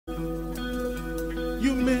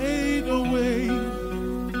You made a way.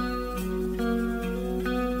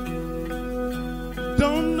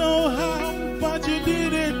 Don't know how, but you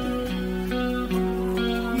did it.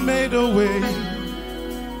 Made a way.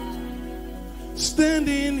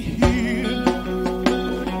 Standing here,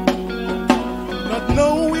 not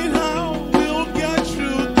knowing how we'll get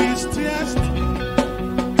through this test,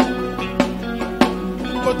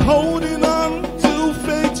 but holding on to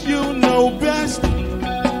faith you know best.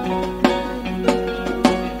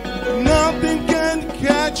 Nothing can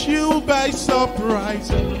catch you by surprise.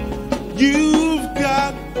 You've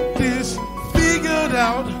got this figured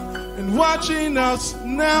out and watching us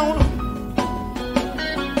now.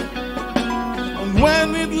 And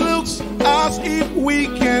when it looks as if we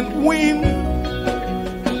can't win,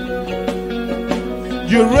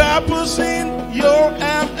 you wrap us in your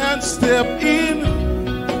arm and step in.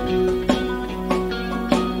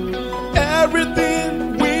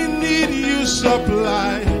 Everything we need you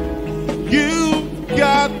supply. You've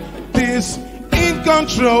got this in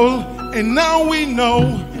control, and now we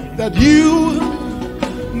know that you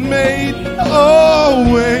made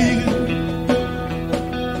a way.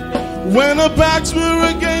 When our backs were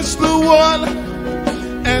against the wall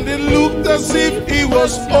and it looked as if it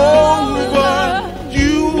was over,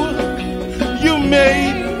 you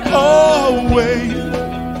made a way.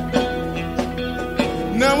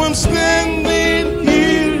 Now I'm standing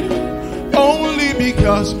here only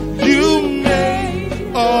because you made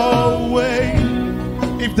a way.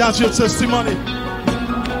 If that's your testimony,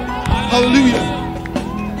 hallelujah.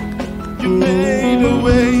 You made a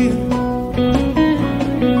way.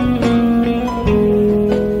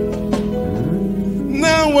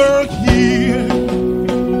 Now we're here,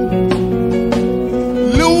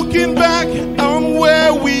 looking back on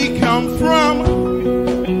where we come from.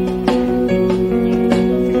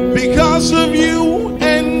 Because of you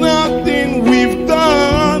and nothing we've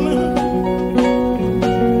done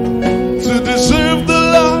to deserve the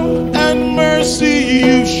love and mercy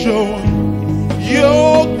you've shown.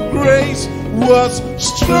 Your grace was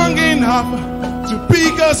strong enough to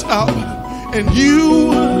pick us up, and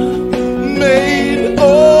you made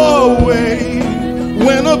a way.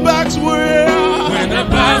 When our backs were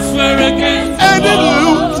against and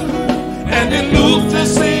it looked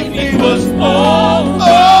as if it was all.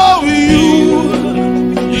 Oh,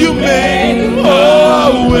 you made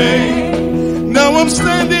a way. Now I'm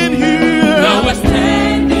standing here.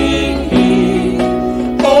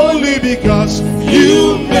 Only because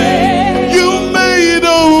you made a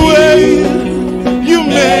way. You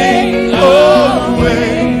made a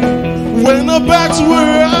way. When our backs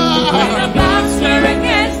were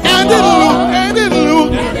against and it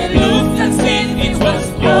looked as if it was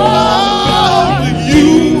all.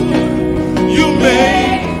 You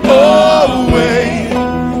made a way.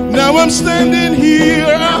 Now I'm standing here.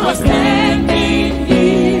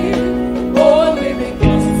 Only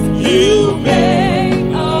because you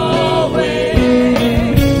made a way.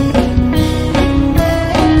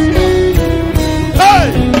 Hey,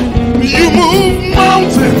 you move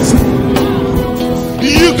mountains.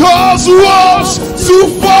 You cause walls to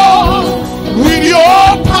fall with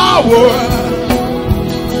your power.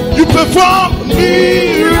 You perform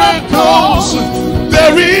miracles.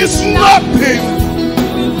 There is nothing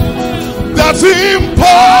that's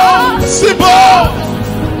impossible.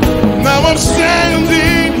 Now I'm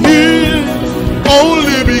standing here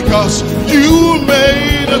only because you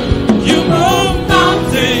made it. You move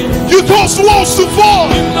mountains. You cause walls to fall.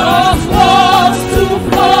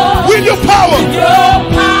 With your power.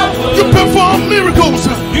 You perform miracles.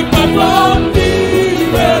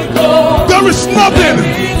 There is nothing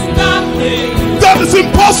that is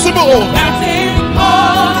impossible.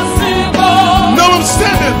 Now I'm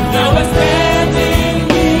standing.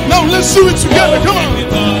 Now let's do it together. Come on.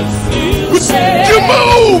 You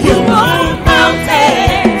move.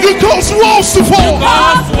 You cause walls to fall.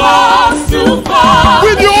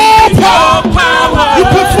 With your power. You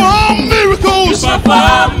perform miracles.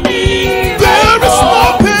 There is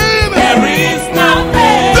nothing.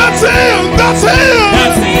 That's him.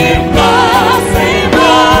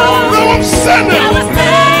 Now I'm standing.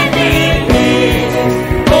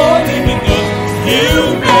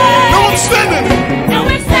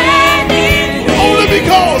 Only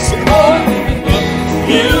because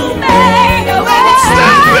you made a way.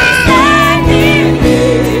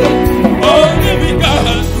 Only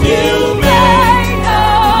because you made a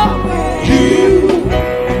way. You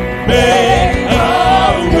made a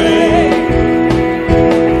way.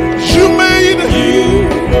 You made a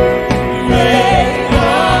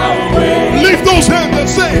way. Lift those hands and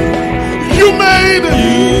say, you made a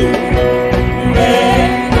way.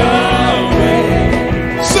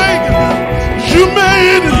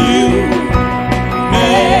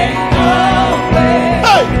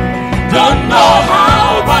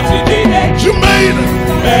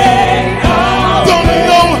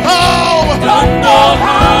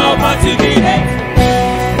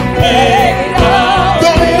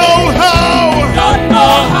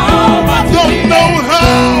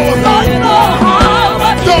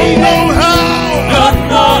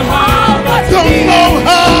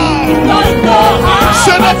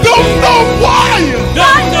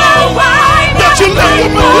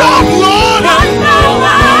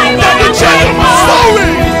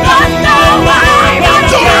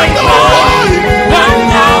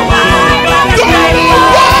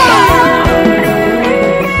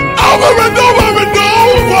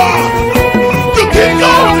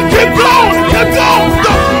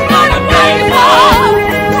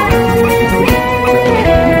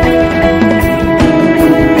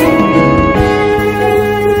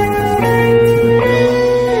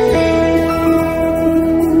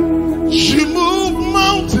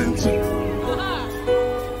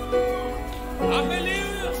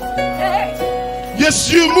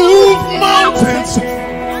 move mountains.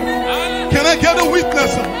 Can I get a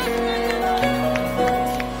witness?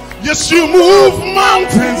 Yes, you move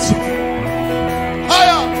mountains.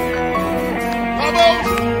 Higher.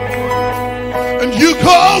 And you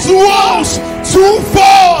cause walls to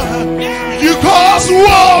fall. You cause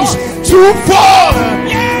walls to fall.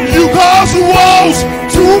 You cause walls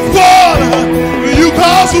to fall. You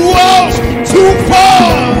cause walls to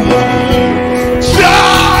fall.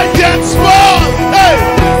 Giants fall. Hey.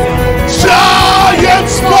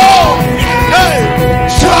 Giants fall. Hey.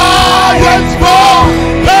 Giants fall.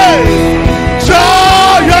 Hey.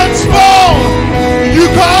 Giants fall. You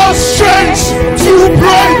cause chains to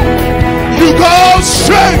break. You cause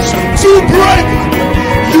chains to break.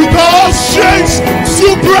 You cause chains to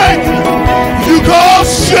break. You cause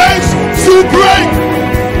chains to break.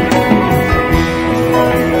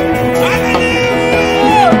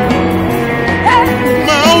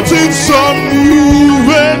 Mountains are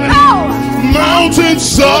moving.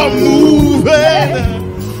 Mountains are moving.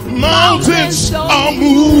 Mountains are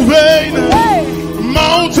moving.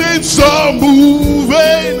 Mountains are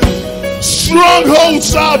moving.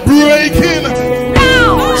 Strongholds are breaking.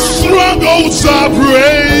 Strongholds are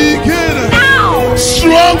breaking.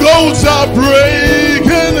 Strongholds are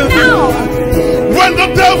breaking. When the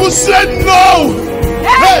devil said no,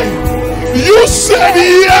 hey, you said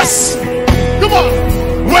yes. Come on.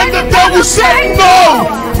 When the devil said no,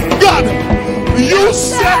 God, you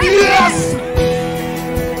said yes.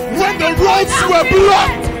 When the roads were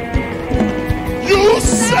blocked, you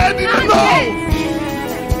said no.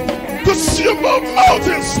 Because you move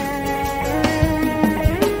mountains.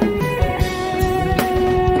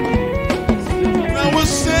 Now we're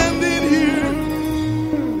standing here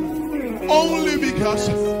only because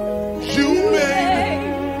you made.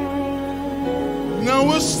 Now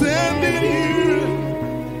we're standing here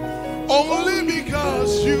only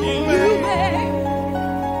because you made.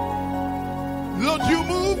 Lord, you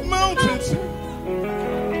move mountains.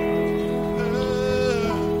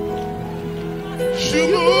 You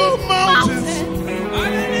move mountains.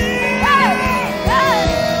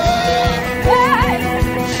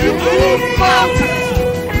 You move mountains.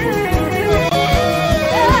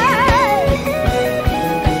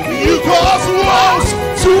 You cause walls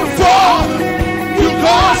to fall. You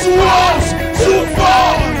cause walls to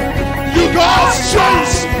fall. You cause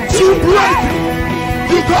chains to break.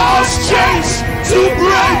 You cause chains to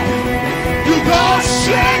break. You cause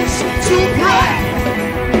chains to break.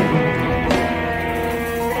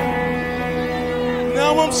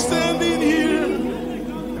 Now I'm standing here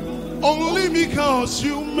only because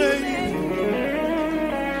you made.